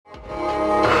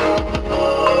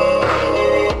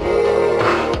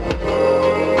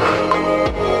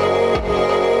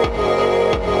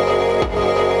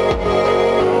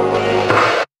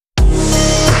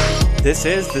This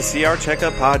is the CR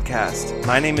Checkup Podcast.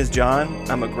 My name is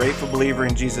John. I'm a grateful believer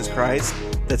in Jesus Christ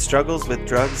that struggles with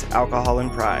drugs, alcohol,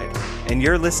 and pride. And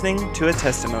you're listening to a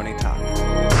Testimony Talk.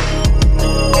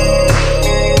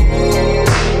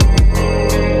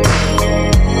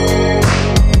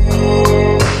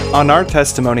 On our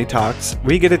Testimony Talks,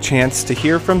 we get a chance to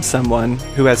hear from someone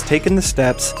who has taken the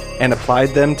steps and applied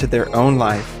them to their own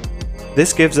life.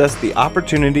 This gives us the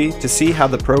opportunity to see how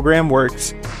the program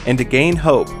works and to gain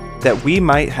hope that we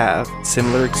might have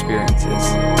similar experiences.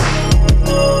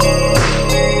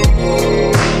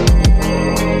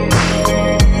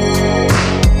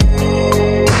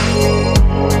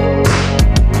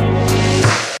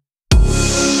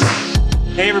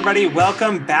 Hey everybody,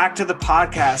 welcome back to the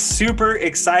podcast. Super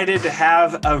excited to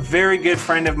have a very good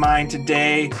friend of mine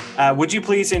today. Would you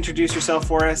please introduce yourself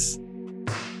for us?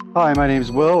 Hi, my name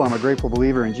is Will. I'm a grateful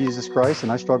believer in Jesus Christ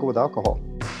and I struggle with alcohol.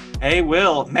 Hey,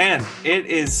 Will, man, it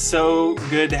is so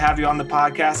good to have you on the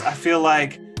podcast. I feel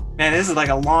like, man, this is like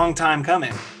a long time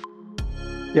coming.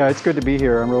 Yeah, it's good to be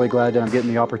here. I'm really glad that I'm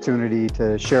getting the opportunity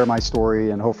to share my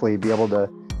story and hopefully be able to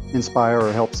inspire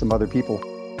or help some other people.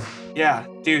 Yeah,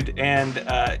 dude. And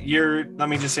let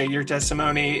me just say, your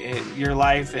testimony, your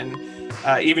life, and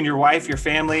even your wife, your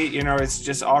family, it's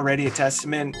just already a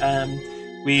testament.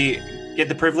 We get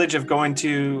the privilege of going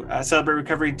to Celebrate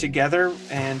Recovery together,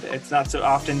 and it's not so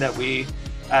often that we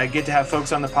get to have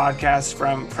folks on the podcast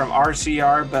from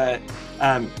RCR, but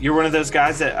you're one of those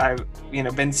guys that I've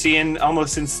been seeing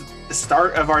almost since the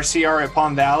start of RCR at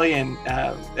Palm Valley, and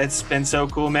it's been so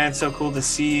cool, man. So cool to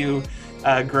see you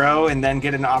grow and then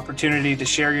get an opportunity to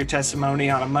share your testimony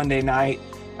on a Monday night.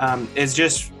 It's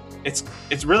a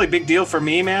really big deal for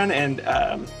me, man, and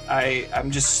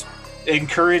I'm just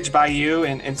encouraged by you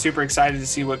and super excited to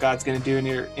see what God's going to do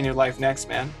in your life next,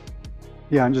 man.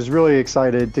 Yeah, I'm just really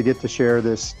excited to get to share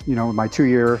this, my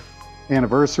 2-year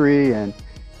anniversary. And,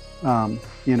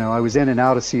 I was in and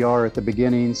out of CR at the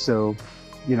beginning. So,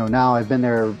 now I've been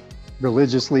there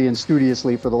religiously and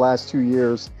studiously for the last 2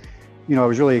 years. I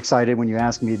was really excited when you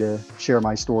asked me to share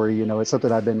my story. It's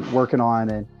something I've been working on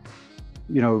and,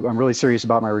 I'm really serious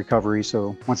about my recovery.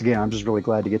 So once again, I'm just really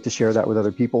glad to get to share that with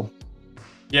other people.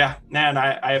 Yeah, man,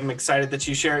 I am excited that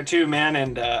you share it too, man.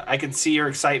 And I can see your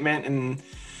excitement. And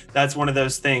that's one of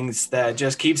those things that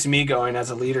just keeps me going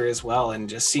as a leader as well. And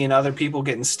just seeing other people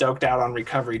getting stoked out on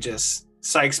recovery just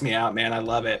psychs me out, man. I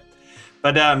love it.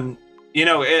 But,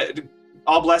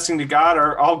 all blessing to God,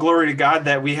 or all glory to God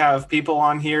that we have people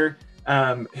on here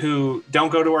who don't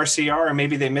go to our CR, or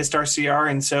maybe they missed our CR.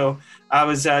 And so I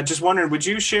was just wondering, would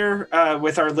you share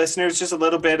with our listeners just a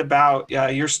little bit about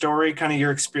your story, kind of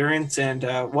your experience, and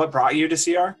what brought you to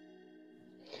CR?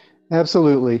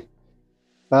 Absolutely.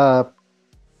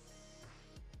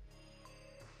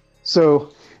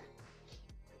 So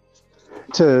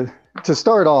to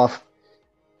start off,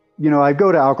 I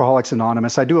go to Alcoholics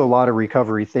Anonymous. I do a lot of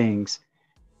recovery things.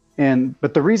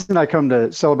 But the reason I come to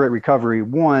Celebrate Recovery,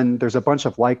 one, there's a bunch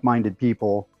of like-minded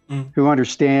people who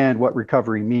understand what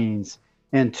recovery means.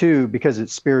 And two, because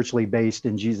it's spiritually based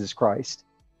in Jesus Christ.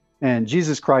 And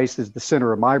Jesus Christ is the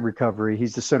center of my recovery.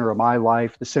 He's the center of my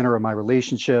life, the center of my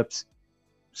relationships.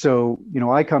 So,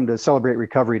 I come to Celebrate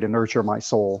Recovery to nurture my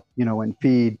soul, and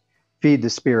feed the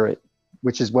spirit,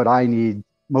 which is what I need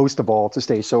most of all to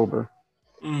stay sober.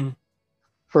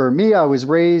 For me, I was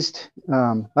raised,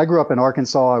 I grew up in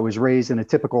Arkansas. I was raised in a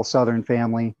typical Southern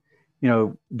family,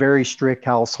 very strict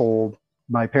household.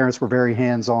 My parents were very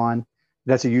hands-on.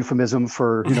 That's a euphemism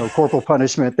for, corporal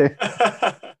punishment. They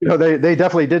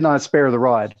definitely did not spare the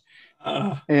rod.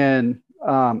 And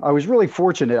I was really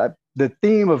fortunate. The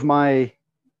theme of my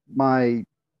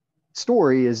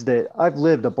story is that I've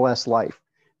lived a blessed life.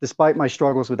 Despite my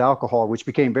struggles with alcohol, which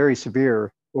became very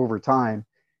severe over time,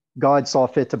 God saw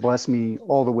fit to bless me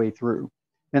all the way through.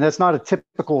 And that's not a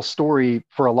typical story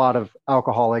for a lot of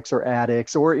alcoholics or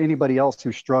addicts or anybody else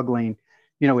who's struggling,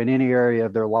 in any area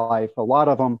of their life. A lot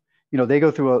of them, they go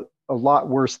through a lot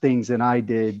worse things than I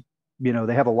did.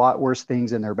 They have a lot worse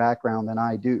things in their background than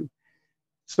I do.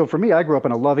 So for me, I grew up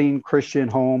in a loving Christian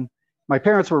home. My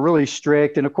parents were really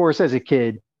strict. And of course, as a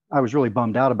kid, I was really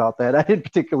bummed out about that. I didn't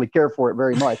particularly care for it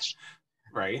very much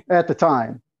right at the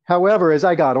time. However, as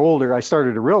I got older, I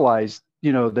started to realize,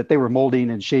 that they were molding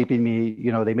and shaping me.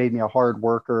 They made me a hard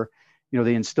worker.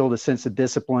 They instilled a sense of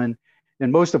discipline.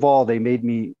 And most of all, they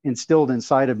instilled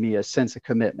inside of me a sense of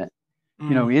commitment.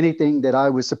 Anything that I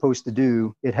was supposed to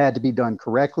do, it had to be done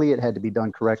correctly. It had to be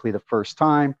done correctly the first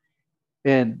time.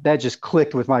 And that just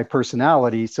clicked with my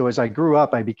personality. So as I grew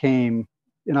up, I became,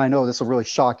 and I know this will really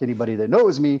shock anybody that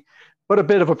knows me, but a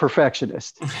bit of a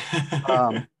perfectionist.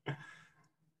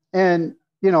 And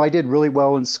I did really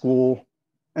well in school.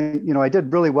 And, I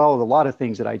did really well with a lot of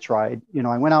things that I tried.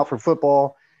 I went out for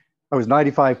football. I was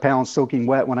 95 pounds soaking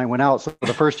wet when I went out. So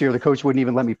the first year, the coach wouldn't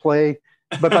even let me play.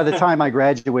 But by the time I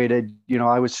graduated,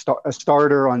 I was a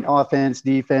starter on offense,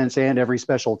 defense, and every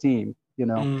special team.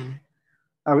 Mm.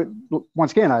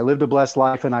 Once again, I lived a blessed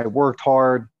life and I worked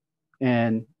hard.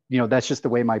 And, that's just the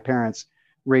way my parents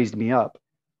raised me up.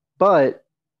 But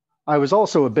I was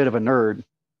also a bit of a nerd.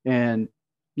 And,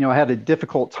 I had a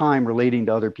difficult time relating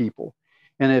to other people.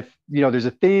 And if, there's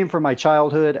a theme for my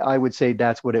childhood, I would say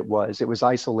that's what it was. It was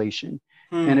isolation.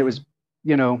 And it Mm. was,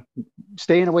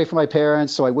 staying away from my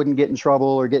parents so I wouldn't get in trouble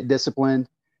or get disciplined.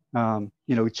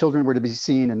 Children were to be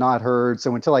seen and not heard.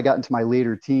 So until I got into my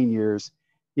later teen years,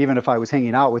 even if I was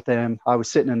hanging out with them, I was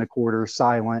sitting in the corner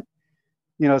silent.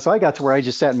 So I got to where I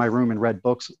just sat in my room and read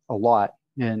books a lot.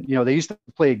 And, they used to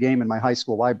play a game in my high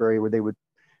school library where they would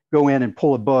go in and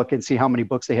pull a book and see how many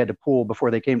books they had to pull before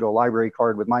they came to a library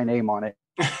card with my name on it.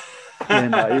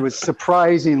 And it was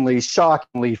surprisingly,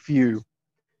 shockingly few.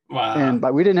 Wow.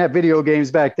 But we didn't have video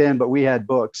games back then, but we had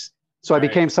books. So I Right.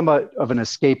 became somewhat of an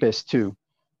escapist too.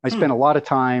 I spent a lot of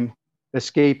time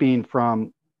escaping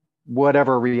from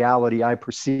whatever reality I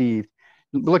perceived.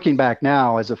 Looking back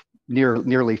now, as a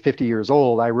nearly 50 years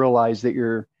old, I realize that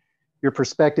your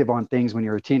perspective on things when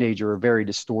you're a teenager are very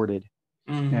distorted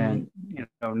Mm-hmm. and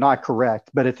not correct.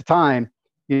 But at the time,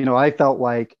 I felt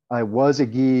like I was a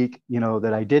geek,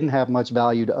 that I didn't have much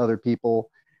value to other people.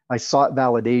 I sought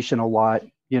validation a lot.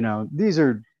 These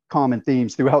are common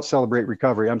themes throughout Celebrate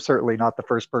Recovery. I'm certainly not the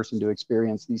first person to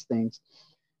experience these things.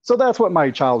 So that's what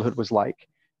my childhood was like.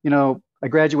 I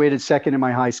graduated second in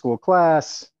my high school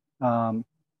class,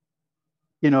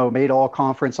 made all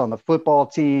conference on the football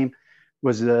team,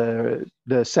 was the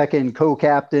second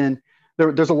co-captain.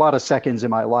 There's a lot of seconds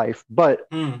in my life, but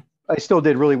Mm. I still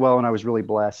did really well and I was really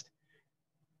blessed.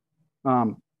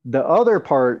 The other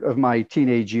part of my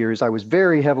teenage years, I was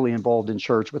very heavily involved in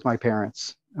church with my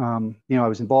parents. I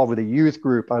was involved with a youth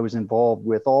group. I was involved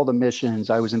with all the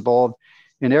missions. I was involved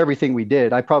in everything we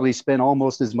did. I probably spent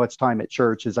almost as much time at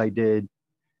church as I did,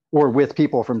 or with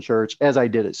people from church, as I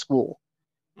did at school.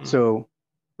 Mm. So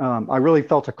I really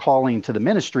felt a calling to the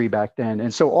ministry back then.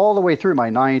 And so all the way through my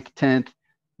 9th, 10th,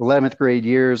 11th grade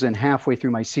years and halfway through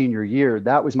my senior year,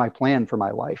 that was my plan for my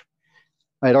life.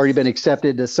 I had already been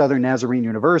accepted to Southern Nazarene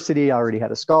University. I already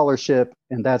had a scholarship,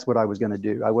 and that's what I was going to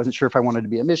do. I wasn't sure if I wanted to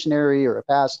be a missionary or a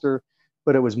pastor,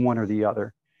 but it was one or the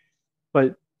other.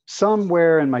 But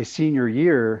somewhere in my senior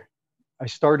year, I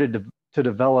started to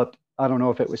develop, I don't know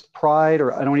if it was pride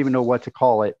or I don't even know what to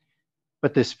call it,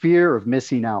 but this fear of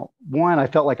missing out. One, I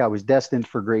felt like I was destined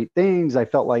for great things. I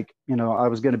felt like, I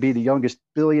was going to be the youngest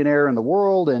billionaire in the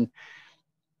world. And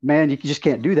man, you just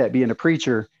can't do that being a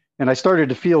preacher. And I started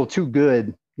to feel too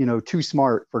good, too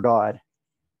smart for God.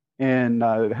 And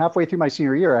halfway through my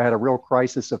senior year, I had a real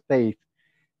crisis of faith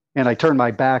and I turned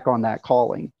my back on that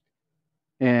calling.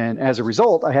 And as a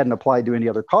result, I hadn't applied to any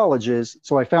other colleges.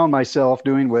 So I found myself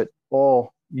doing what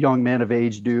all young men of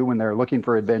age do when they're looking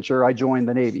for adventure. I joined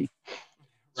the Navy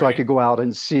so I Right. could go out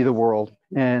and see the world.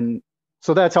 And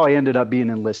so that's how I ended up being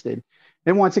enlisted.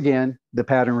 And once again, the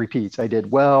pattern repeats. I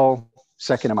did well,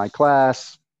 second in my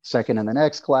class, second in the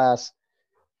next class.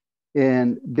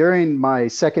 And during my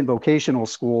second vocational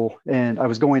school, and I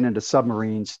was going into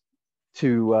submarines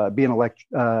to be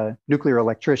an nuclear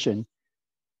electrician.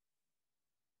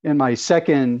 In my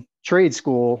second trade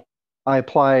school, I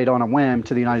applied on a whim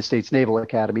to the United States Naval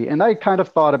Academy. And I kind of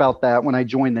thought about that when I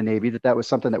joined the Navy, that was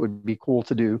something that would be cool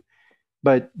to do.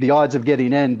 But the odds of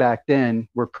getting in back then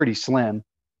were pretty slim,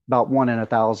 about 1 in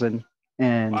 1,000.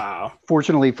 And Wow.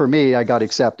 fortunately for me, I got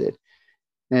accepted.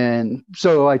 And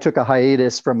so I took a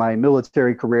hiatus from my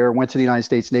military career, went to the United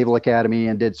States Naval Academy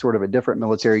and did sort of a different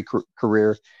military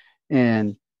career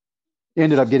and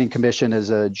ended up getting commissioned as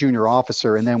a junior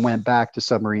officer and then went back to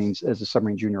submarines as a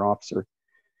submarine junior officer.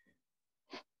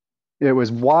 It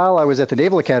was while I was at the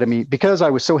Naval Academy, because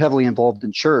I was so heavily involved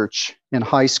in church in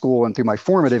high school and through my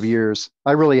formative years,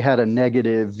 I really had a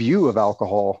negative view of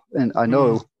alcohol. And I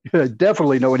know,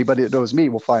 definitely know anybody that knows me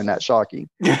will find that shocking.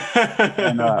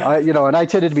 And I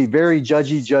tended to be very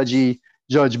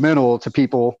judgmental to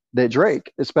people that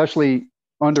drank, especially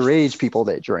underage people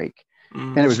that drank.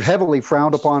 And it was heavily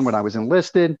frowned upon when I was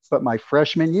enlisted. But my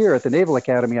freshman year at the Naval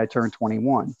Academy, I turned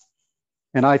 21.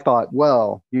 And I thought,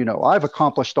 well, I've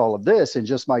accomplished all of this in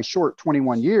just my short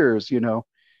 21 years,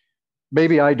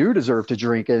 maybe I do deserve to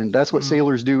drink. And that's what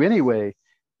sailors do anyway.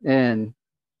 And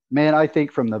man, I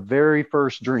think from the very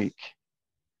first drink,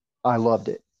 I loved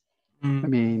it. I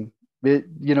mean,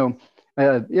 I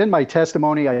In my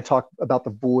testimony, I talk about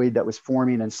the void that was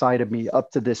forming inside of me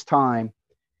up to this time,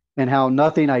 and how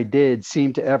nothing I did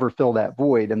seemed to ever fill that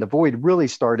void. And the void really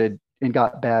started and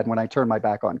got bad when I turned my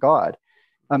back on God.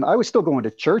 I was still going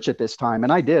to church at this time,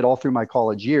 and I did all through my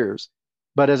college years.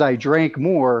 But as I drank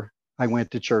more, I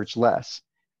went to church less.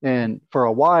 And for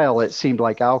a while, it seemed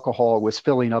like alcohol was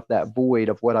filling up that void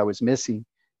of what I was missing.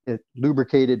 It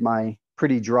lubricated my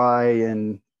pretty dry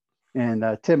and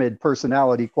timid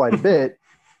personality quite a bit.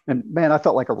 And man, I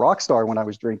felt like a rock star when I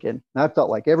was drinking. I felt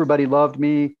like everybody loved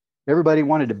me. Everybody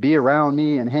wanted to be around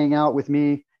me and hang out with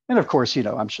me. And of course,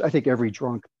 I think every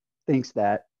drunk thinks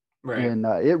that. Right. And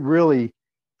it really,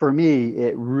 for me,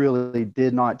 it really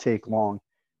did not take long.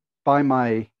 By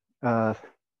my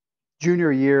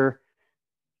junior year,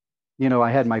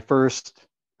 I had my first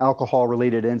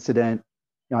alcohol-related incident.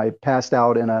 I passed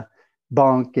out in a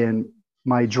bunk, and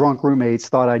my drunk roommates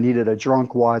thought I needed a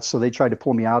drunk watch, so they tried to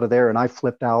pull me out of there, and I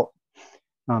flipped out,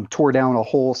 tore down a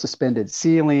whole suspended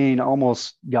ceiling,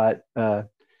 almost got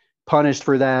punished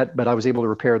for that, but I was able to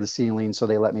repair the ceiling, so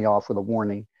they let me off with a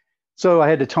warning. So I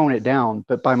had to tone it down.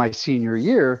 But by my senior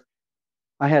year,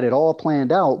 I had it all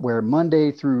planned out where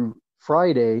Monday through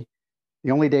Friday,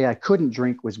 the only day I couldn't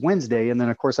drink was Wednesday. And then,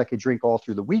 of course, I could drink all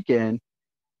through the weekend.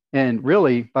 And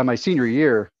really, by my senior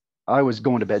year, I was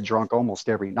going to bed drunk almost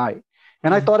every night.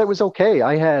 And I thought it was okay.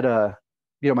 I had,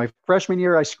 my freshman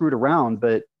year, I screwed around.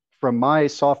 But from my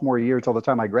sophomore year till the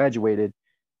time I graduated,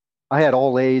 I had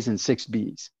all A's and 6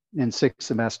 B's in 6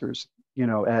 semesters,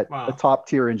 at a top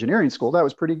tier engineering school. That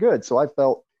was pretty good. So I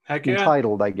felt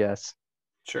entitled, I guess.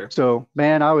 Sure. So,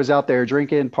 man, I was out there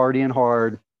drinking, partying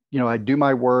hard. I'd do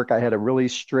my work. I had a really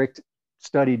strict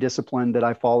study discipline that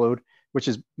I followed, which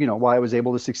is, why I was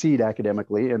able to succeed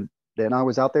academically. And then I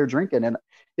was out there drinking, and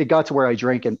it got to where I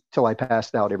drank until I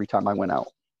passed out every time I went out.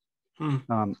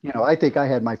 I think I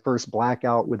had my first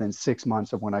blackout within 6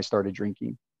 months of when I started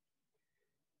drinking.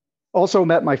 Also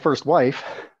met my first wife.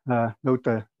 Note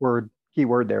the key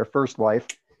word there, first wife.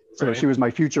 So right. She was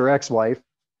my future ex-wife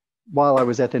while I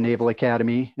was at the Naval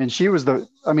Academy. And she was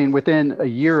within a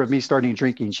year of me starting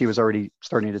drinking, she was already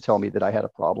starting to tell me that I had a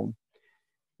problem.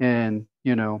 And,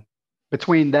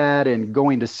 between that and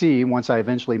going to sea, once I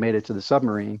eventually made it to the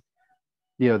submarine,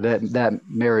 that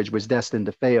marriage was destined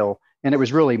to fail. And it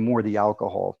was really more the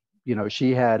alcohol.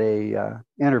 She had a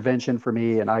intervention for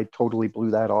me, and I totally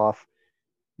blew that off.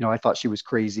 I thought she was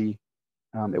crazy.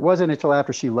 It wasn't until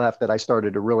after she left that I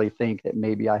started to really think that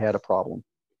maybe I had a problem.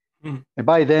 And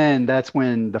by then, that's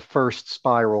when the first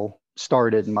spiral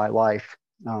started in my life.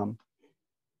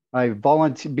 I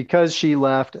volunteered because she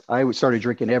left. I started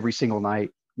drinking every single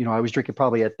night. I was drinking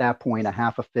probably at that point a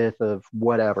half a fifth of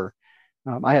whatever.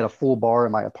 I had a full bar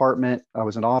in my apartment. I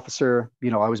was an officer.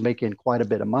 I was making quite a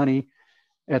bit of money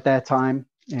at that time,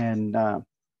 and thought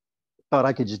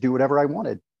I could just do whatever I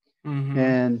wanted.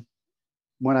 And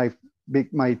when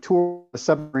my tour, the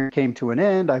submarine, came to an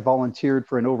end, I volunteered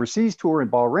for an overseas tour in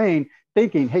Bahrain,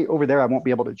 thinking, hey, over there, I won't be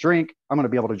able to drink. I'm going to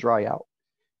be able to dry out.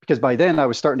 Because by then I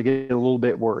was starting to get a little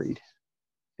bit worried.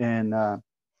 And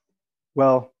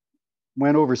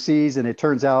went overseas, and it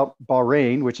turns out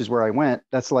Bahrain, which is where I went,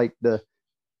 that's like the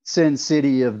Sin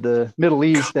City of the Middle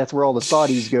East. That's where all the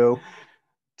Saudis go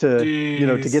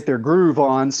to get their groove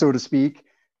on, so to speak.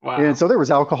 Wow. And so there was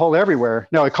alcohol everywhere.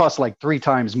 Now it cost like 3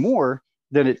 times more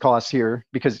than it costs here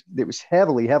because it was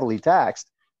heavily, heavily taxed.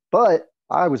 But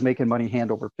I was making money hand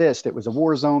over fist. It was a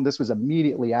war zone. This was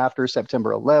immediately after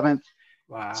September 11th.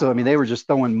 Wow. So, they were just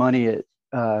throwing money at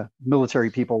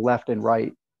military people left and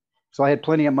right. So I had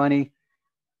plenty of money,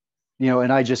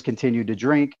 and I just continued to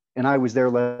drink. And I was there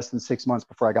less than 6 months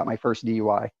before I got my first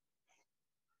DUI.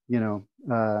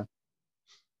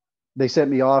 They sent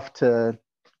me off to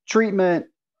treatment.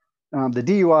 The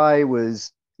DUI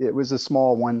was a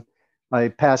small one. I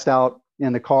passed out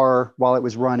in the car while it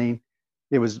was running.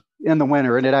 It was in the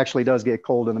winter, and it actually does get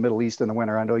cold in the Middle East in the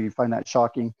winter. I know you find that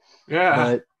shocking.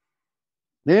 Yeah.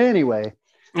 But anyway,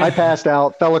 I passed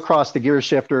out, fell across the gear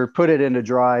shifter, put it into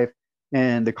drive,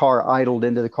 and the car idled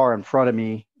into the car in front of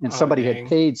me. And somebody had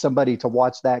paid somebody to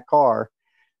watch that car.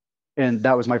 And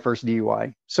that was my first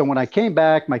DUI. So when I came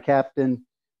back, my captain,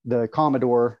 the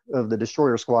Commodore of the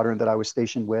destroyer squadron that I was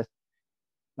stationed with,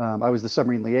 I was the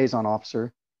submarine liaison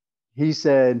officer. He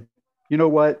said, you know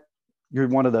what? You're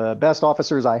one of the best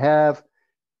officers I have.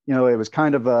 It was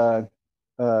kind of a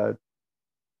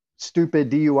stupid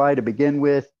DUI to begin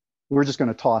with. We're just going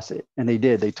to toss it. And they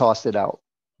did. They tossed it out.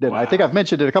 Then wow. I think I've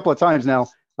mentioned it a couple of times now.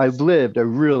 I've lived a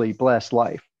really blessed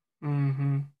life.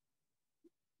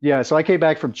 Yeah. So I came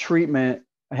back from treatment.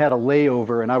 I had a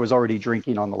layover, and I was already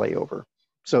drinking on the layover.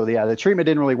 So yeah, the treatment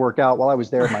didn't really work out. While I was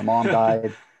there, my mom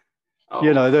died.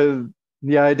 You Oh, know,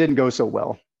 yeah, it didn't go so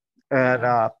well. And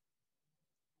yeah.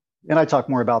 and I talk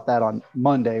more about that on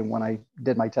Monday when I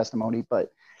did my testimony. But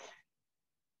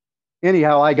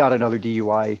anyhow, I got another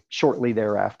DUI shortly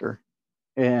thereafter,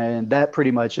 and that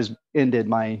pretty much has ended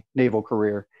my naval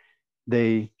career.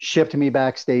 They shipped me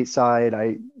back stateside.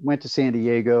 I went to San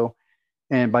Diego,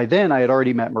 and by then I had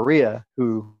already met Maria,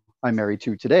 who I'm married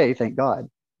to today, thank God.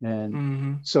 And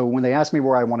Hmm. so when they asked me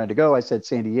where I wanted to go, I said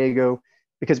San Diego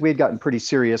because we had gotten pretty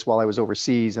serious while I was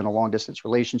overseas in a long distance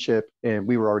relationship, and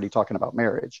we were already talking about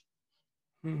marriage.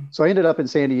 So I ended up in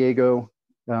San Diego.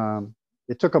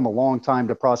 It took them a long time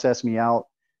to process me out.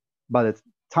 By the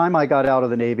time I got out of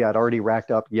the Navy, I'd already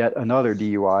racked up yet another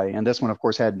DUI. And this one, of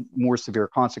course, had more severe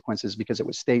consequences because it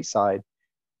was stateside.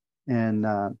 And,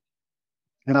 uh,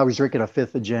 and I was drinking a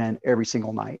fifth of gin every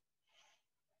single night.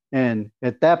 And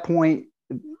at that point,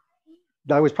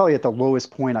 I was probably at the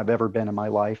lowest point I've ever been in my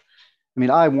life. I mean,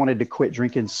 I wanted to quit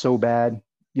drinking so bad.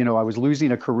 You know, I was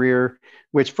losing a career,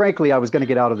 which frankly, I was going to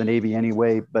get out of the Navy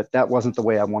anyway, but that wasn't the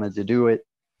way I wanted to do it.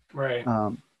 Right.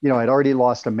 You know, I'd already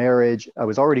lost a marriage. I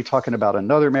was already talking about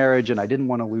another marriage, and I didn't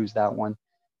want to lose that one,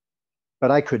 but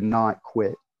I could not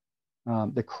quit.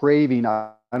 The craving,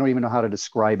 I don't even know how to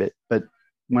describe it, but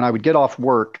when I would get off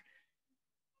work,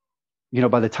 you know,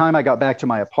 by the time I got back to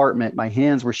my apartment, my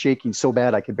hands were shaking so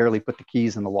bad I could barely put the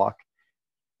keys in the lock.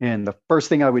 And the first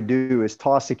thing I would do is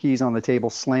toss the keys on the table,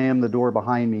 slam the door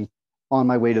behind me on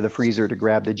my way to the freezer to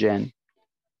grab the gin.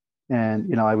 And,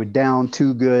 you know, I would down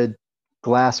two good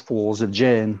glassfuls of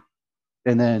gin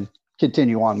and then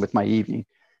continue on with my evening.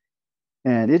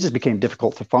 And it just became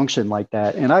difficult to function like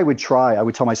that. And I would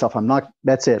tell myself,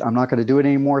 that's it. I'm not going to do it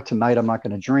anymore. Tonight, I'm not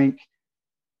going to drink.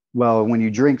 Well, when you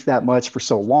drink that much for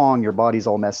so long, your body's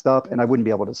all messed up, and I wouldn't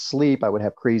be able to sleep. I would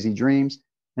have crazy dreams.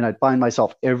 And I'd find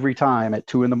myself every time at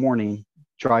 2 a.m.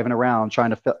 driving around trying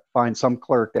to find some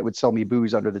clerk that would sell me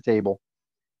booze under the table.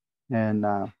 And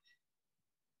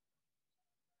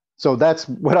so that's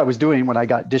what I was doing when I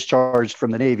got discharged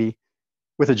from the Navy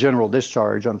with a general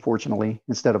discharge, unfortunately,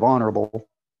 instead of honorable.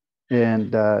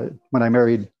 And when I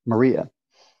married Maria.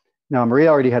 Now, Maria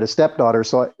already had a stepdaughter,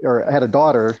 or I had a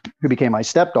daughter who became my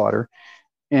stepdaughter.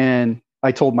 And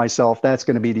I told myself, that's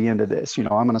going to be the end of this. You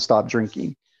know, I'm going to stop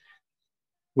drinking.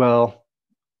 Well,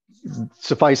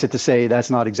 suffice it to say, that's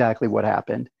not exactly what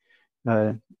happened.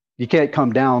 Uh, you can't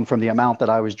come down from the amount that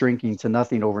I was drinking to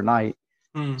nothing overnight.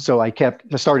 Hmm. So I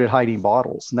started hiding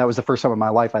bottles. And that was the first time in my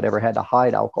life I'd ever had to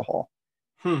hide alcohol.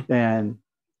 Hmm. And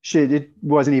it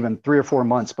wasn't even 3 or 4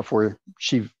 months before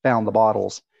she found the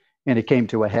bottles and it came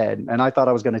to a head. And I thought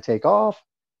I was going to take off,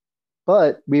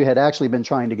 but we had actually been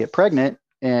trying to get pregnant.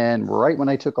 And right when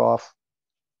I took off,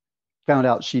 found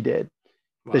out she did,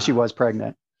 that she Wow. was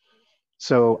pregnant.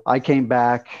 So I came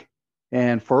back,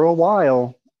 and for a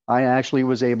while, I actually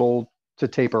was able to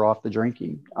taper off the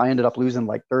drinking. I ended up losing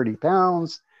like 30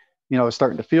 pounds, you know,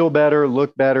 starting to feel better,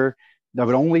 look better. I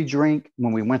would only drink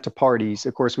when we went to parties.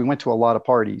 Of course, we went to a lot of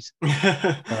parties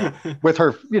with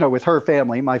her, you know, with her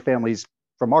family. My family's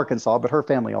from Arkansas, but her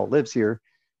family all lives here.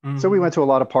 So we Hmm. went to a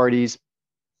lot of parties,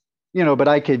 you know, but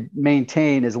I could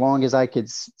maintain as long as I could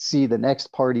see the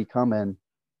next party coming.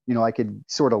 You know, I could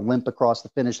sort of limp across the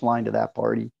finish line to that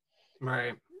party.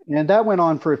 Right. And that went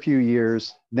on for a few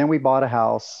years. Then we bought a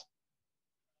house,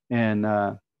 and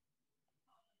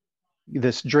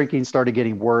this drinking started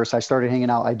getting worse. I started hanging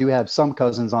out. I do have some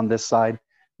cousins on this side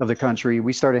of the country.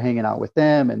 We started hanging out with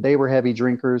them, and they were heavy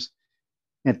drinkers,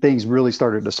 and things really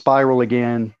started to spiral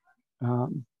again.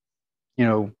 Um, you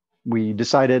know, we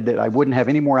decided that I wouldn't have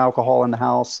any more alcohol in the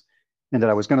house and that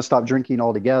I was going to stop drinking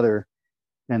altogether.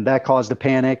 And that caused a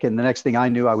panic. And the next thing I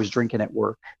knew, I was drinking at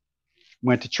work.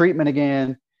 Went to treatment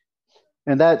again,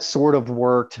 and that sort of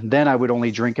worked. Then I would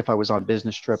only drink if I was on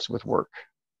business trips with work.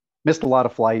 Missed a lot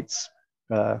of flights,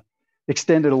 uh,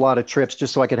 extended a lot of trips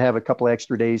just so I could have a couple of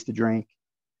extra days to drink.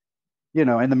 You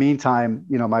know, in the meantime,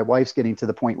 you know, my wife's getting to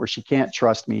the point where she can't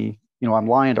trust me. You know, I'm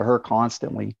lying to her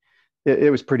constantly.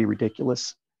 It was pretty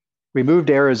ridiculous. We moved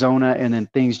to Arizona, and then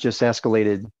things just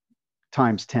escalated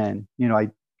times 10. You know,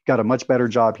 I got a much better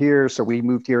job here. So we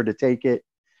moved here to take it,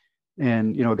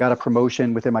 and, you know, got a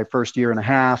promotion within my first year and a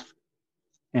half,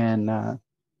 and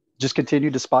just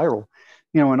continued to spiral.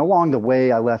 You know, and along the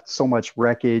way, I left so much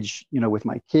wreckage, you know, with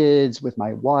my kids, with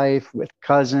my wife, with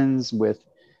cousins, with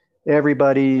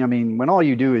everybody. I mean, when all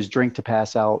you do is drink to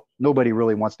pass out, nobody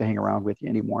really wants to hang around with you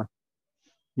anymore.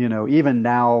 You know, even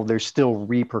now, there's still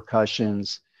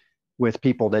repercussions with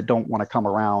people that don't want to come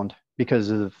around because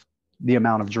of the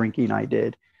amount of drinking I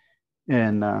did.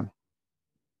 And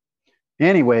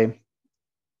anyway,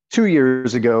 2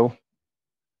 years ago,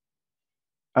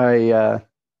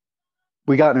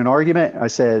 we got in an argument. I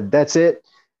said, "That's it."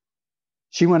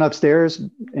 She went upstairs,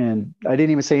 and I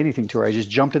didn't even say anything to her. I just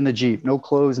jumped in the Jeep, no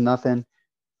clothes, nothing.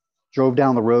 Drove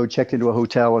down the road, checked into a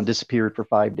hotel, and disappeared for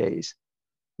 5 days.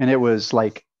 And that was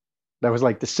like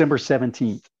December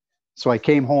 17th. So I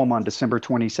came home on December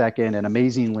 22nd, and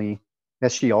amazingly,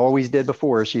 as she always did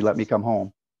before, she let me come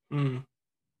home. Mm.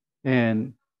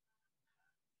 And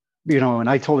and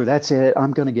I told her, "That's it.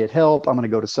 I'm going to get help. I'm going to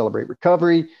go to Celebrate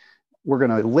Recovery. We're going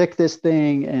to lick this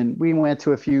thing." And we went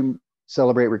to a few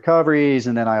Celebrate Recoveries,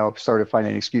 and then I started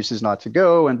finding excuses not to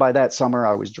go. And by that summer,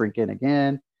 I was drinking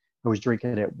again. I was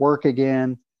drinking at work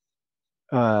again.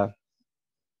 And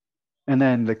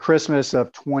then the Christmas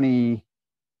of 20,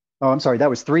 oh, I'm sorry, that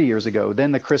was 3 years ago.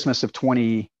 Then the Christmas of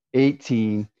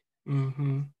 2018,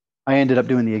 Mm-hmm. I ended up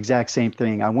doing the exact same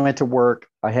thing. I went to work.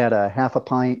 I had a half a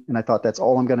pint, and I thought, that's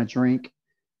all I'm going to drink.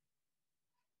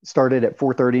 Started at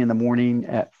 4:30 in the morning.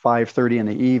 At 5:30 in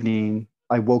the evening,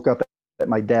 I woke up at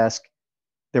my desk.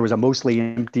 There was a mostly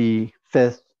empty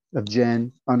fifth of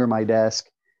gin under my desk,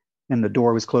 and the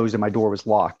door was closed and my door was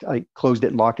locked. I closed it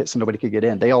and locked it so nobody could get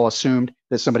in. They all assumed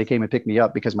that somebody came and picked me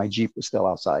up because my Jeep was still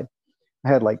outside. I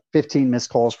had like 15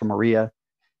 missed calls from Maria.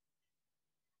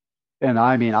 And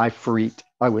I mean, I freaked.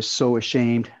 I was so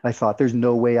ashamed. I thought, there's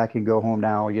no way I can go home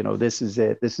now. This is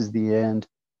it. This is the end.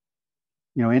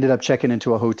 Ended up checking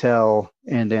into a hotel,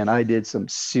 and then I did some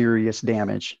serious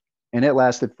damage, and it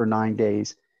lasted for 9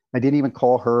 days. I didn't even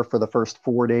call her for the first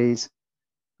 4 days.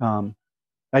 I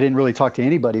didn't really talk to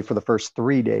anybody for the first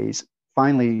 3 days.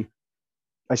 Finally,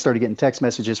 I started getting text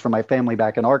messages from my family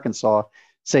back in Arkansas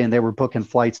saying they were booking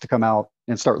flights to come out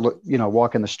and start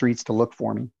walking the streets to look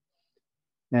for me.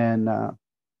 And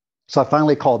so I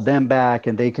finally called them back,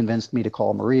 and they convinced me to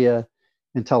call Maria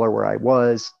and tell her where I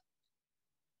was.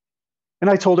 And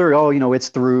I told her, "Oh, it's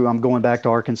through. I'm going back to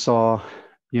Arkansas.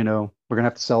 We're going to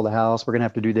have to sell the house. We're going to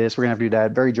have to do this. We're going to have to do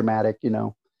that." Very dramatic.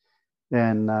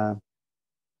 And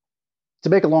to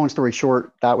make a long story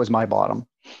short, that was my bottom.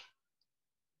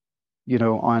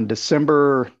 On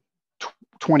December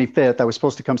 25th, I was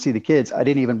supposed to come see the kids. I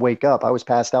didn't even wake up. I was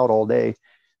passed out all day.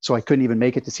 So I couldn't even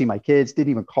make it to see my kids, didn't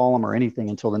even call them or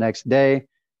anything until the next day.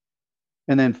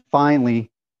 And then finally,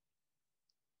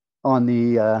 on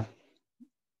the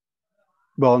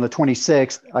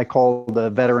 26th, I called the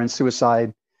Veteran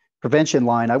Suicide Prevention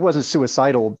line. I wasn't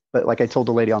suicidal, but like I told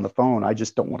the lady on the phone, I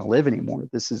just don't want to live anymore.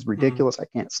 This is ridiculous. I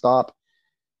can't stop.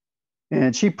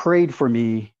 And she prayed for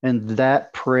me, and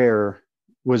that prayer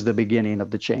was the beginning of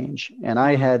the change. And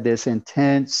I had this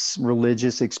intense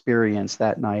religious experience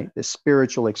that night, this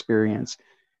spiritual experience,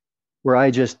 where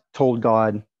I just told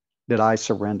God that I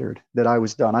surrendered, that I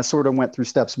was done. I sort of went through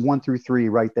steps 1 through 3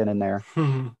 right then and there.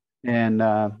 And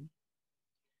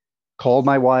called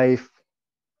my wife,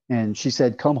 and she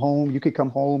said, "Come home. You could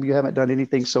come home. You haven't done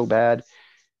anything so bad."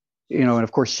 And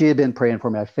of course, she had been praying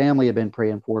for me. My family had been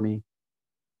praying for me.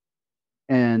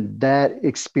 And that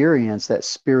experience, that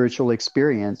spiritual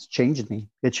experience, changed me.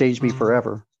 It changed me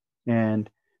forever. And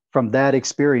from that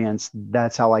experience,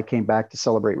 that's how I came back to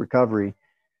Celebrate Recovery,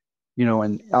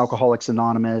 and Alcoholics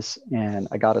Anonymous. And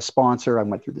I got a sponsor. I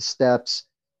went through the steps.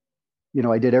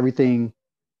 I did everything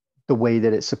the way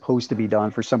that it's supposed to be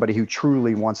done for somebody who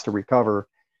truly wants to recover.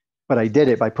 But I did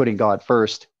it by putting God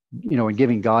first, and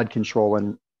giving God control,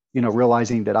 and,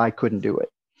 realizing that I couldn't do it.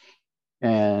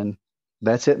 And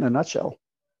that's it in a nutshell.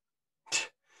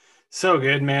 So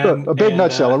good, man. A big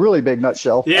nutshell, a really big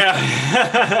nutshell.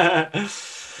 Yeah.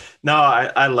 No,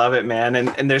 I love it, man.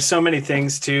 And there's so many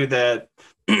things too that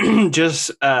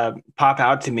just pop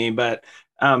out to me, but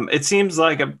it seems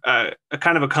like a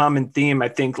kind of a common theme, I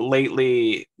think,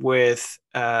 lately with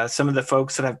some of the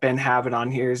folks that I've been having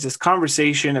on here is this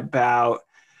conversation about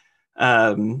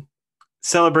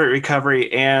Celebrate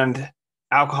Recovery and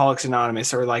Alcoholics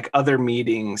Anonymous, or like other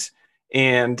meetings,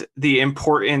 and the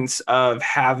importance of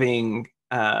having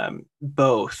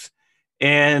both.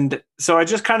 And so I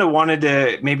just kind of wanted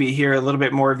to maybe hear a little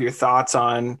bit more of your thoughts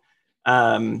on,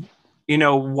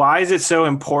 why is it so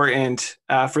important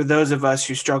for those of us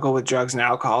who struggle with drugs and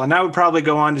alcohol? And I would probably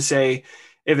go on to say,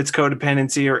 if it's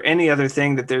codependency or any other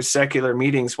thing, that there's secular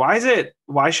meetings. Why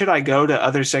should I go to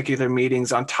other secular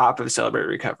meetings on top of Celebrate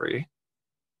Recovery?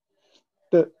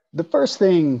 The first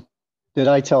thing that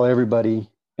I tell everybody,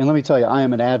 and let me tell you, I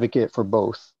am an advocate for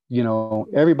both.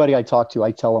 Everybody I talk to,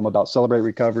 I tell them about Celebrate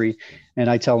Recovery, and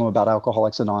I tell them about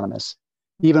Alcoholics Anonymous.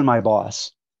 Even my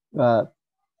boss.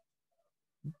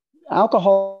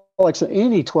 Alcoholics,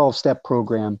 any 12-step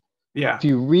program Yeah. If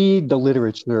you read the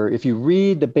literature, if you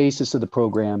read the basis of the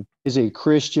program is a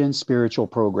Christian spiritual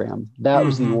program. That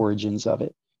was the Hmm. origins of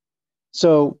it.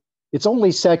 So it's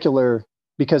only secular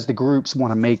because the groups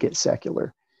want to make it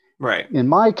secular. Right. In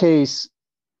my case,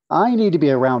 I need to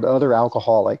be around other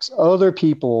alcoholics, other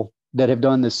people that have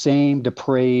done the same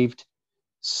depraved,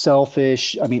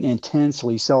 selfish, I mean,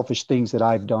 intensely selfish things that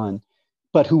I've done,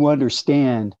 but who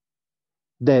understand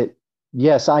that,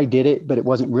 yes, I did it, but it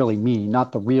wasn't really me,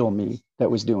 not the real me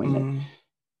that was doing it. Mm.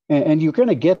 And you're going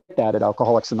to get that at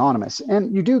Alcoholics Anonymous.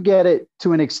 And you do get it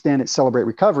to an extent at Celebrate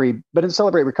Recovery, but in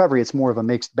Celebrate Recovery, it's more of a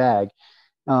mixed bag.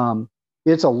 Um,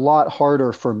 it's a lot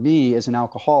harder for me as an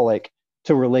alcoholic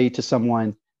to relate to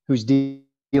someone who's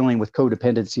dealing with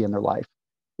codependency in their life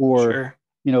or, Sure.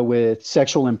 with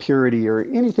sexual impurity or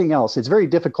anything else. It's very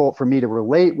difficult for me to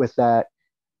relate with that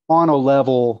on a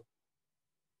level,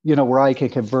 where I can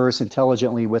converse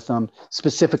intelligently with them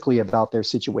specifically about their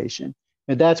situation.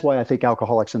 And that's why I think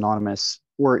Alcoholics Anonymous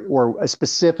or a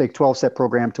specific 12-step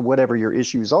program to whatever your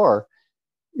issues are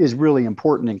is really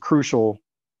important and crucial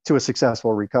to a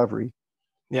successful recovery.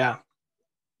 Yeah. I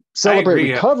Celebrate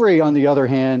agree. Recovery, on the other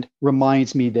hand,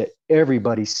 reminds me that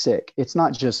everybody's sick. It's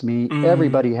not just me. Mm.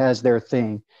 Everybody has their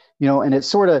thing, and it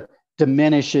sort of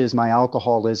diminishes my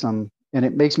alcoholism and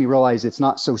it makes me realize it's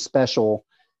not so special,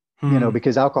 Hmm.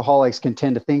 because alcoholics can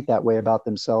tend to think that way about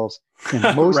themselves.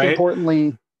 And most Right.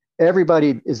 importantly,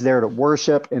 everybody is there to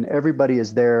worship and everybody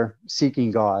is there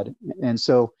seeking God. And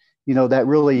so, that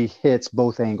really hits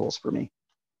both angles for me.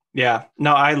 Yeah.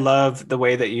 No, I love the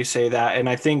way that you say that. And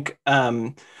I think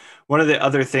one of the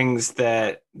other things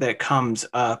that comes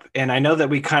up, and I know that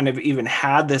we kind of even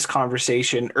had this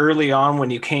conversation early on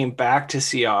when you came back to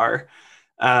CR,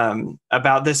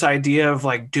 about this idea of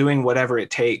like doing whatever it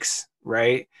takes,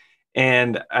 right?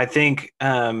 And I think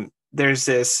there's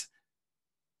this,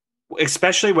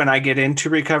 especially when I get into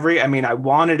recovery. I mean, I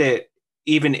wanted it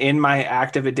even in my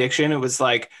active addiction. It was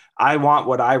like, I want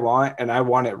what I want and I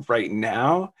want it right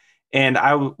now. And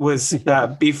I was, Yeah.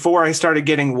 before I started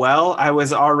getting well, I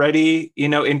was already,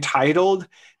 entitled.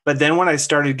 But then when I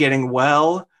started getting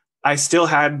well, I still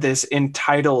had this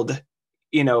entitled,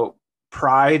 you know,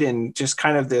 pride and just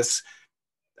kind of this,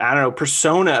 I don't know,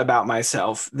 persona about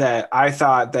myself that I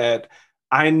thought that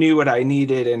I knew what I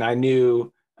needed and I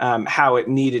knew how it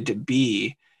needed to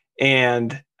be.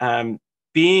 And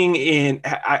being in,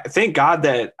 I thank God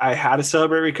that I had a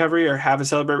Celebrate Recovery or have a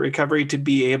Celebrate Recovery to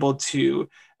be able to,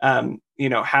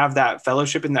 have that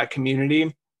fellowship in that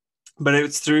community. But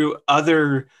it's through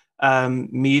other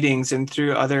meetings and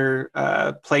through other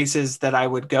places that I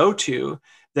would go to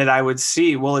that I would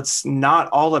see, well, it's not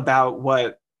all about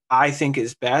what I think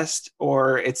is best,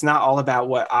 or it's not all about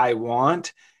what I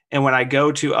want. And when I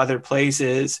go to other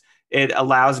places, it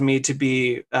allows me to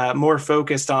be more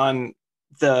focused on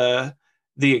the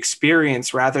the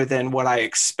experience rather than what I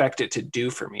expect it to do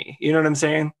for me. You know what I'm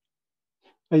saying?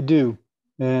 I do.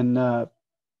 And, and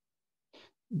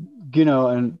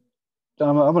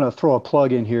I'm going to throw a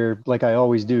plug in here like I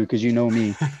always do, because you know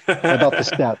me about the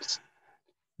steps.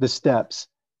 The steps.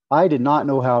 I did not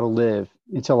know how to live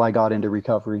until I got into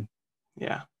recovery.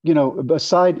 Yeah.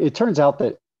 It turns out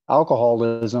that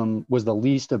alcoholism was the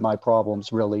least of my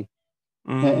problems, really.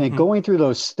 And Hmm. going through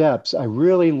those steps, I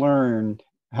really learned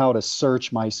how to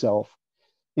search myself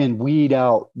and weed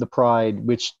out the pride,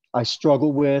 which I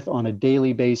struggle with on a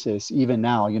daily basis, even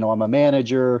now. I'm a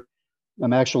manager.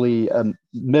 I'm actually a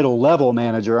middle level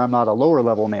manager. I'm not a lower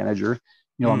level manager.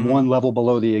 I'm Hmm. one level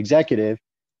below the executive.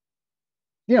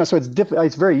 So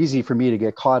it's very easy for me to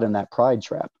get caught in that pride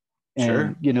trap.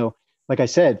 And, Sure. like I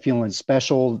said, feeling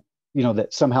special,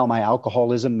 that somehow my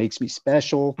alcoholism makes me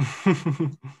special.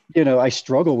 I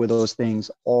struggle with those things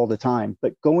all the time,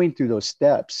 but going through those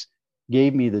steps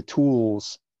gave me the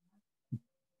tools.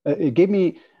 It gave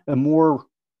me a more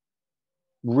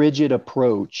rigid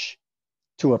approach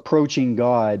to approaching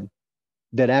God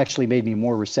that actually made me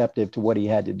more receptive to what he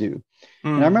had to do.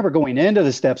 And I Mm. remember going into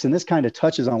the steps, and this kind of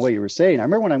touches on what you were saying. I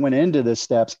remember when I went into the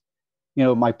steps,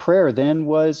 my prayer then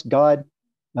was, God,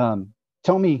 um,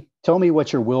 tell me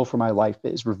what your will for my life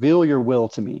is. Reveal your will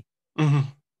to me. Mhm.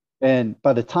 And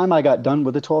by the time I got done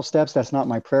with the 12 steps, that's not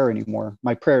my prayer anymore.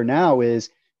 My prayer now is,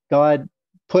 God,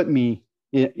 put me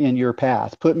in your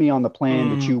path, put me on the plan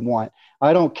that Mm. you want.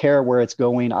 I don't care where it's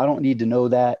going. I don't need to know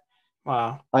that.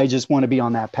 Wow. I just want to be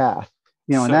on that path.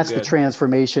 And So that's the good.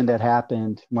 transformation that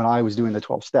happened when I was doing the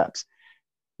 12 steps.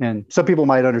 And some people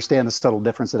might understand the subtle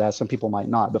difference of that. Some people might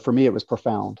not. But for me, it was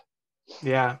profound.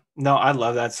 Yeah. No, I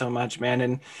love that so much, man.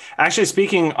 And actually,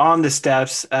 speaking on the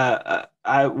steps,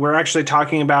 we're actually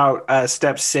talking about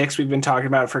step 6. We've been talking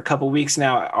about it for a couple weeks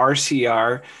now at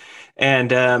RCR.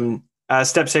 And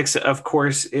step 6, of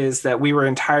course, is that we were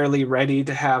entirely ready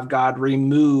to have God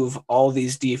remove all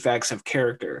these defects of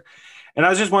character. And I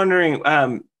was just wondering,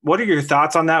 what are your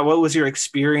thoughts on that? What was your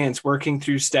experience working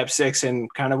through step 6,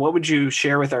 and kind of what would you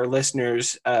share with our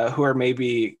listeners who are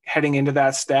maybe heading into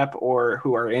that step or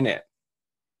who are in it?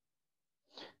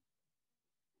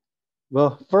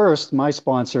 Well, first, my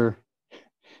sponsor,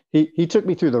 he took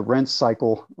me through the rinse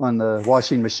cycle on the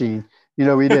washing machine.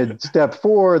 We did step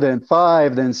 4, then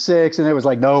 5, then 6, and it was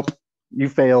like, nope, you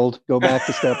failed. Go back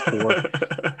to step 4.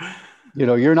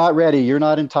 You're not ready. You're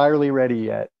not entirely ready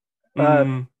yet.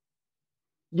 Mm.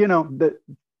 The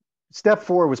step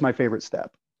 4 was my favorite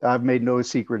step. I've made no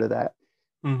secret of that.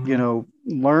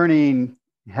 Mm-hmm. Learning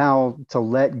how to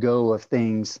let go of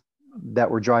things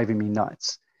that were driving me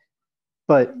nuts.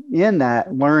 But in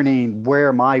that, learning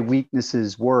where my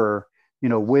weaknesses were,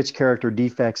 which character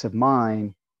defects of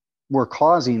mine were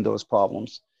causing those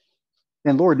problems.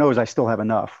 And Lord knows I still have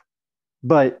enough.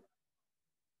 But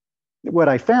what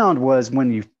I found was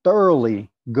when you thoroughly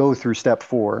go through step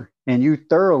 4 and you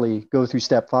thoroughly go through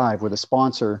step 5 with a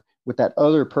sponsor, with that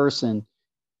other person,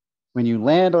 when you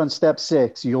land on step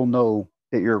 6, you'll know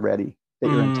that you're ready, that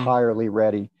you're entirely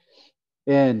ready.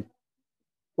 And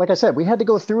like I said, we had to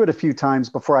go through it a few times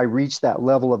before I reached that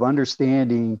level of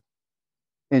understanding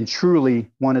and truly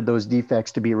wanted those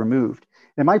defects to be removed.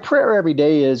 And my prayer every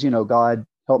day is, God,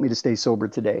 help me to stay sober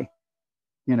today.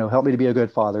 Help me to be a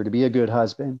good father, to be a good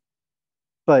husband.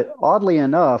 But oddly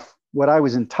enough, what I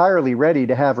was entirely ready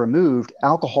to have removed,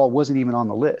 alcohol wasn't even on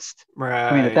the list. Right.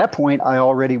 I mean, at that point, I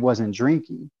already wasn't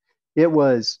drinking. It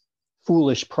was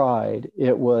foolish pride.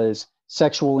 It was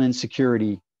sexual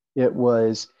insecurity. It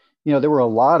was, there were a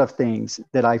lot of things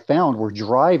that I found were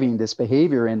driving this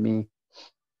behavior in me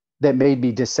that made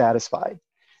me dissatisfied.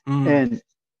 And,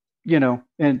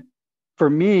 and for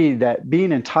me, that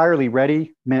being entirely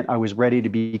ready meant I was ready to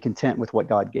be content with what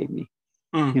God gave me.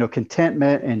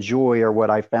 Contentment and joy are what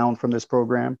I found from this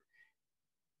program.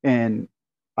 And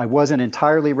I wasn't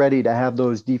entirely ready to have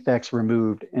those defects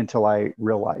removed until I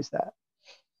realized that.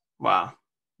 Wow.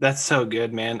 That's so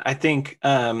good, man. I think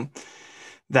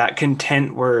that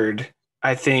content word,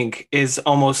 I think, is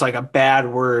almost like a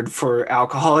bad word for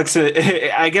alcoholics.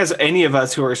 I guess any of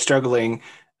us who are struggling,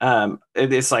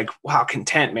 it's like, wow,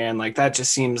 content, man. Like that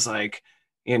just seems like,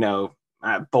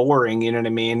 boring, you know what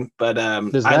I mean? But I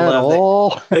love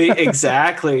all? that.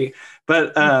 Exactly.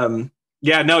 But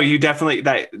yeah, no, you definitely,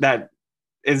 that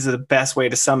is the best way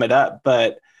to sum it up.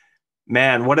 But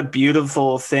man, what a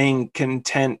beautiful thing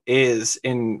content is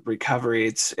in recovery.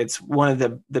 It's one of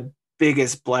the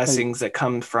biggest blessings that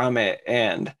come from it.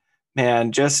 And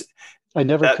man, just I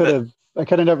never could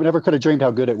have dreamed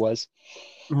how good it was.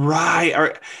 Right.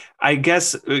 Or I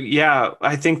guess, yeah,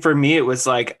 I think for me, it was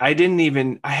like, I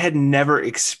had never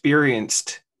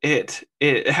experienced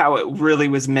how it really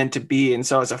was meant to be. And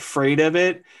so I was afraid of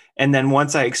it. And then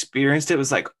once I experienced it, it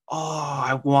was like, oh,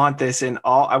 I want this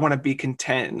I want to be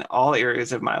content in all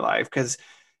areas of my life because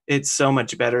it's so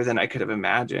much better than I could have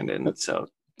imagined. And so,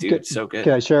 dude, so good.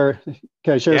 Can I share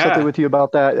something with you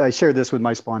about that? I shared this with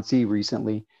my sponsee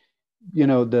recently.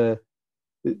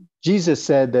 Jesus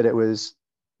said that it was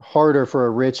harder for a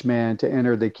rich man to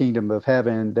enter the kingdom of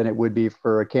heaven than it would be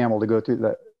for a camel to go through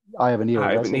the eye of a needle.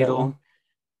 Eye of a needle.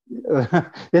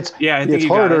 It's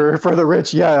harder for the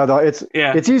rich.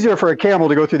 It's easier for a camel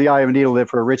to go through the eye of a needle than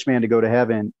for a rich man to go to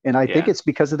heaven. And I think it's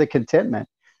because of the contentment.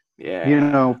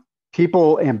 Yeah.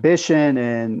 People ambition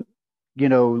and,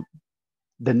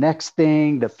 the next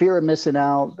thing, the fear of missing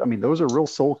out. I mean, those are real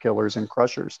soul killers and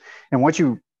crushers. And once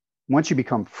you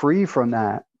become free from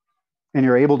that and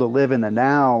you're able to live in the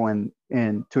now and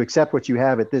to accept what you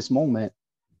have at this moment,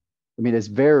 I mean, it's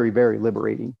very, very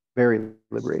liberating. Very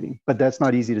liberating, but that's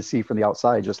not easy to see from the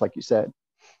outside, just like you said.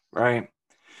 Right.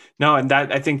 No, and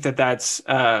I think that's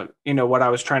what I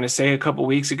was trying to say a couple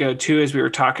weeks ago too, as we were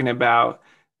talking about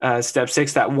step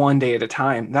 6, that one day at a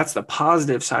time. That's the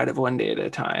positive side of one day at a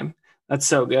time. That's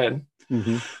so good.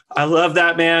 Mm-hmm. I love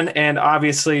that, man. And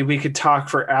obviously, we could talk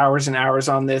for hours and hours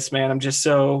on this, man.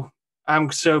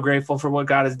 I'm so grateful for what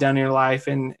God has done in your life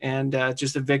and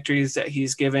just the victories that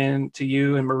he's given to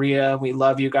you and Maria. We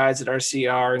love you guys at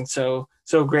RCR and so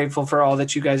grateful for all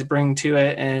that you guys bring to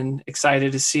it and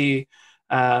excited to see,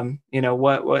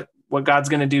 what God's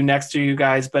going to do next to you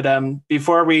guys. But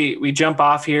before we jump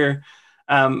off here,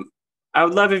 I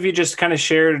would love if you just kind of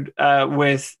shared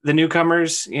with the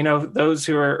newcomers, those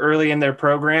who are early in their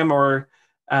program or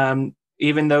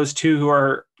even those two who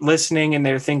are listening and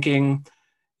they're thinking,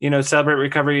 Celebrate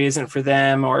Recovery isn't for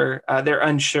them or they're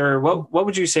unsure. What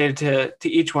would you say to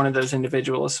each one of those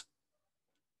individuals?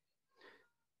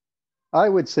 I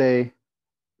would say,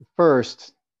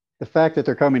 first, the fact that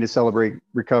they're coming to celebrate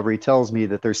recovery tells me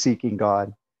that they're seeking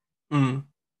God. Mm.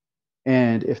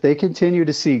 And if they continue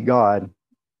to seek God,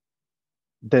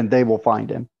 then they will find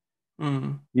him.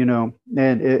 Mm. You know,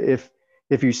 and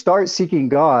if you start seeking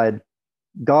God,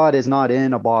 God is not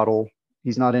in a bottle.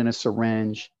 He's not in a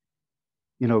syringe.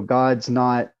 You know, God's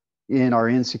not in our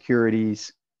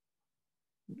insecurities.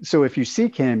 So if you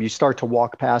seek him, you start to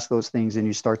walk past those things and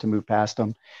you start to move past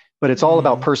them. But it's all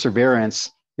about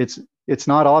perseverance. It's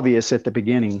not obvious at the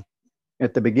beginning.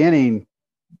 At the beginning,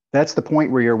 that's the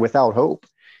point where you're without hope.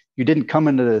 You didn't come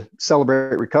into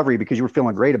Celebrate Recovery because you were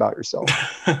feeling great about yourself.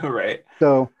 Right.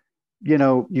 So, you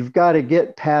know, you've got to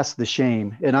get past the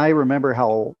shame. And I remember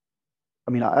how,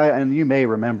 and you may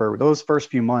remember those first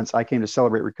few months I came to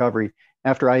Celebrate Recovery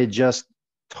after I had just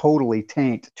totally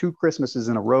tanked 2 Christmases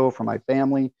in a row for my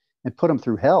family and put them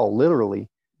through hell, literally.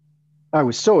 I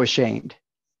was so ashamed,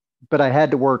 but I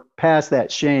had to work past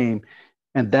that shame.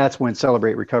 And that's when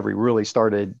Celebrate Recovery really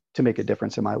started to make a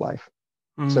difference in my life.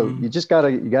 So you just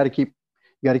gotta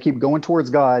keep going towards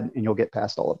God, and you'll get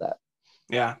past all of that.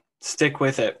 Yeah. Stick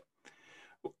with it.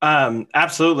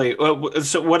 Absolutely.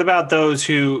 So what about those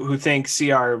who think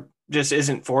CR just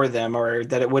isn't for them, or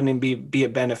that it wouldn't be a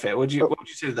benefit? What would you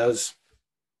say to those?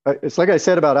 It's like I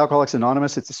said about Alcoholics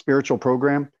Anonymous. It's a spiritual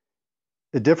program.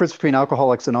 The difference between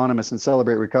Alcoholics Anonymous and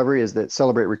Celebrate Recovery is that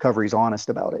Celebrate Recovery is honest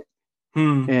about it.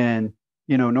 And,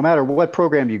 you know, no matter what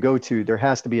program you go to, there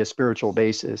has to be a spiritual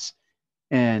basis.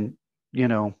 And, you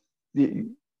know,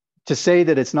 to say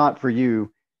that it's not for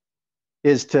you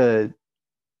is to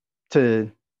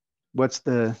what's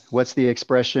the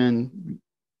expression,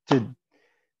 to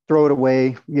throw it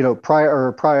away, you know,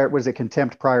 prior, was it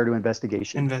contempt prior to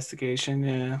investigation?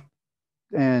 Yeah.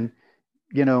 And,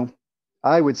 you know,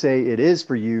 I would say it is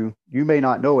for you. You may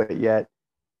not know it yet.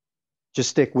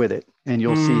 Just stick with it and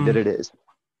you'll see that it is.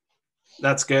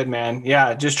 That's good, man.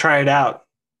 Yeah. Just try it out.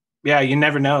 Yeah. You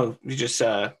never know. You just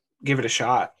give it a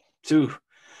shot. Ooh,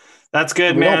 that's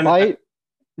good, man. Don't bite.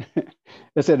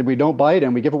 I said we don't bite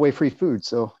and we give away free food.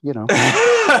 So, you know.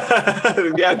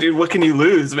 Yeah, dude, what can you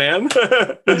lose, man?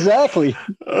 Exactly.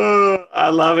 I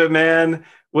love it, man.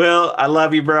 Will, I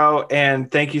love you, bro. And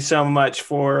thank you so much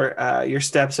for your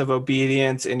steps of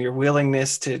obedience and your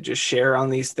willingness to just share on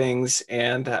these things.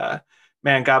 And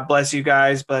man, God bless you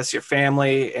guys, bless your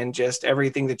family, and just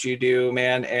everything that you do,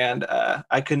 man. And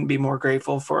I couldn't be more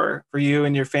grateful for you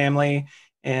and your family,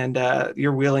 and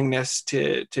your willingness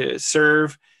to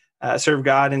serve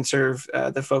God and serve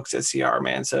the folks at CR,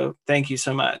 man. So thank you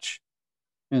so much.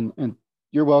 And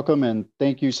you're welcome. And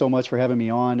thank you so much for having me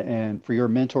on and for your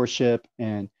mentorship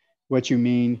and what you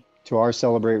mean to our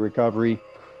Celebrate Recovery.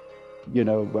 You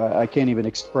know, I can't even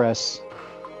express,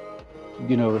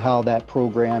 you know, how that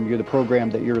program, the program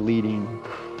that you're leading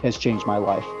has changed my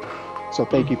life. So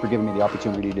thank you for giving me the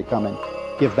opportunity to come and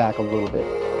give back a little bit.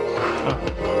 Oh,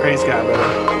 praise God,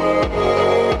 brother.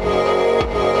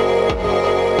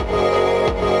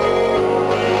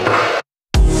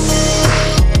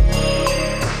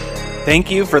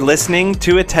 Thank you for listening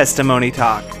to A Testimony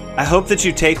Talk. I hope that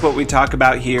you take what we talk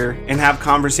about here and have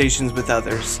conversations with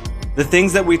others. The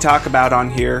things that we talk about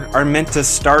on here are meant to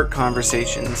start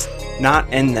conversations,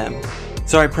 not end them.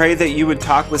 So I pray that you would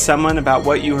talk with someone about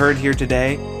what you heard here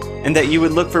today, and that you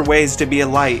would look for ways to be a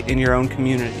light in your own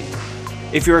community.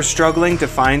 If you are struggling to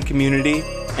find community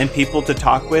and people to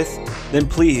talk with, then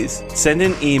please send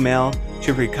an email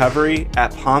to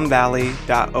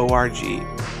recovery@palmvalley.org,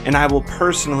 and I will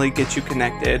personally get you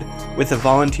connected with a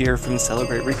volunteer from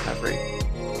Celebrate Recovery.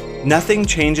 Nothing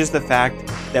changes the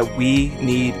fact that we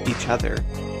need each other,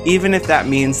 even if that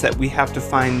means that we have to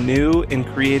find new and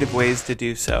creative ways to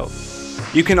do so.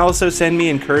 You can also send me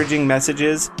encouraging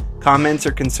messages, comments,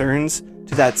 or concerns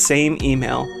to that same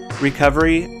email,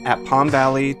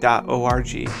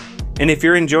 recovery@palmvalley.org. And if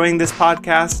you're enjoying this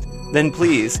podcast, then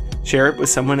please share it with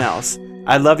someone else.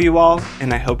 I love you all,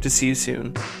 and I hope to see you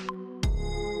soon.